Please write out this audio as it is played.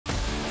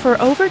For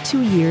over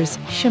 2 years,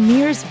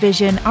 Shamir's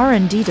Vision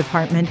R&D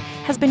department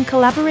has been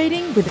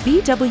collaborating with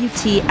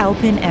BWT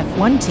Alpine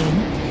F1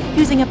 Team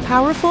using a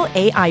powerful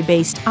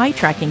AI-based eye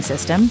tracking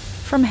system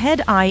from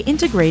head-eye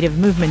integrative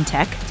movement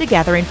tech to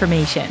gather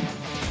information.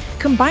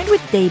 Combined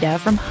with data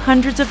from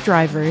hundreds of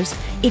drivers,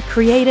 it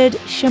created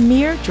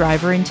Shamir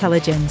Driver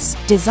Intelligence,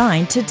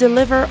 designed to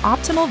deliver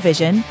optimal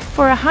vision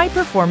for a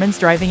high-performance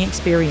driving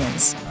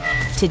experience.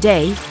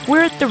 Today,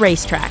 we're at the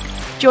racetrack,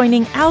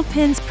 joining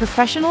Alpine's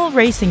professional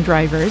racing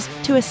drivers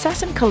to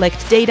assess and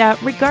collect data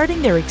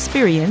regarding their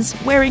experience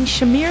wearing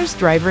Shamir's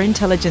Driver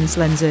Intelligence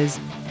lenses.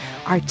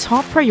 Our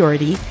top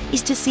priority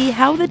is to see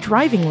how the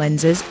driving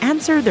lenses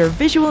answer their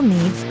visual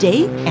needs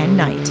day and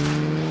night.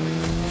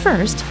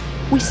 First,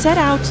 we set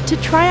out to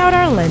try out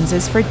our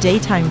lenses for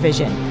daytime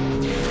vision.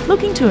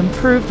 Looking to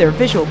improve their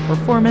visual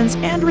performance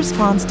and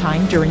response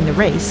time during the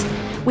race,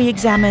 we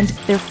examined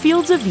their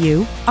fields of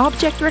view,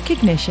 object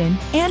recognition,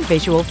 and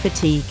visual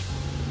fatigue.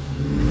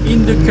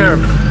 In the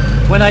curve,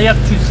 when I have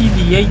to see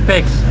the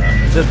apex,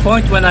 the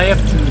point when I have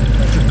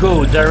to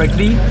go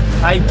directly,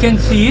 I can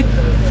see it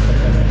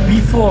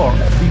before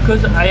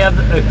because I have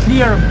a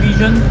clear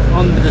vision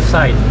on the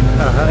side,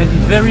 and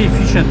it's very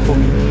efficient for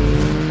me.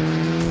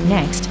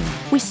 Next,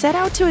 we set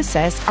out to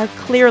assess our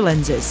clear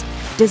lenses,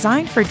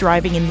 designed for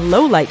driving in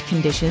low light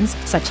conditions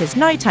such as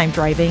nighttime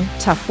driving,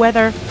 tough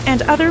weather,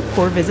 and other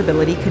poor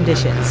visibility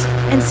conditions,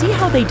 and see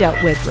how they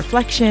dealt with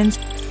reflections,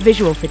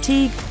 visual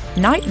fatigue,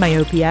 night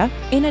myopia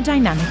in a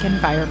dynamic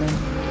environment.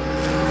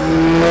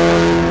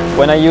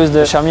 When I used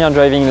the Shamir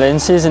driving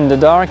lenses in the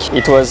dark,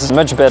 it was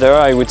much better,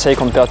 I would say,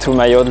 compared to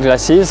my old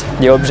glasses.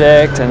 The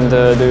object and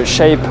the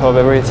shape of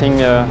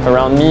everything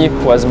around me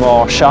was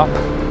more sharp,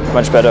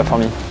 much better for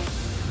me.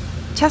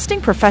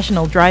 Testing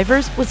professional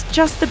drivers was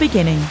just the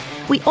beginning.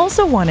 We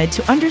also wanted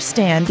to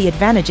understand the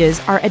advantages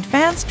our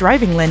advanced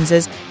driving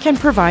lenses can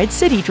provide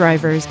city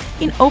drivers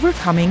in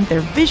overcoming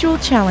their visual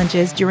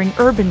challenges during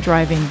urban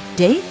driving,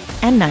 day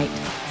and night.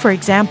 For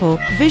example,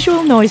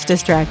 visual noise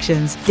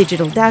distractions,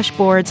 digital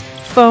dashboards,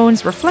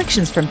 phones,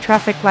 reflections from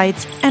traffic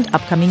lights, and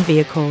upcoming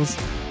vehicles.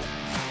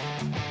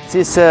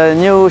 These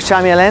new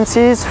Shamir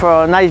lenses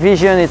for night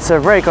vision, it's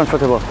very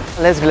comfortable.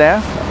 Less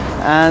glare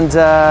and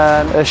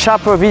a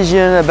sharper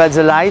vision about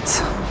the light.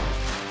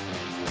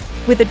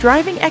 With the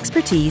driving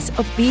expertise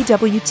of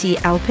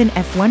BWT Alpine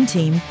F1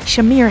 Team,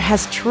 Shamir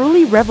has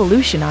truly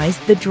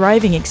revolutionized the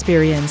driving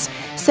experience,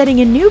 setting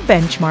a new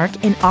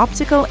benchmark in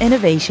optical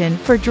innovation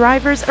for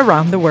drivers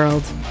around the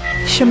world.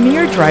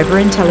 Shamir Driver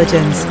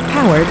Intelligence,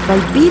 powered by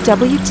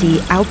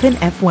BWT Alpine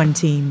F1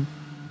 Team.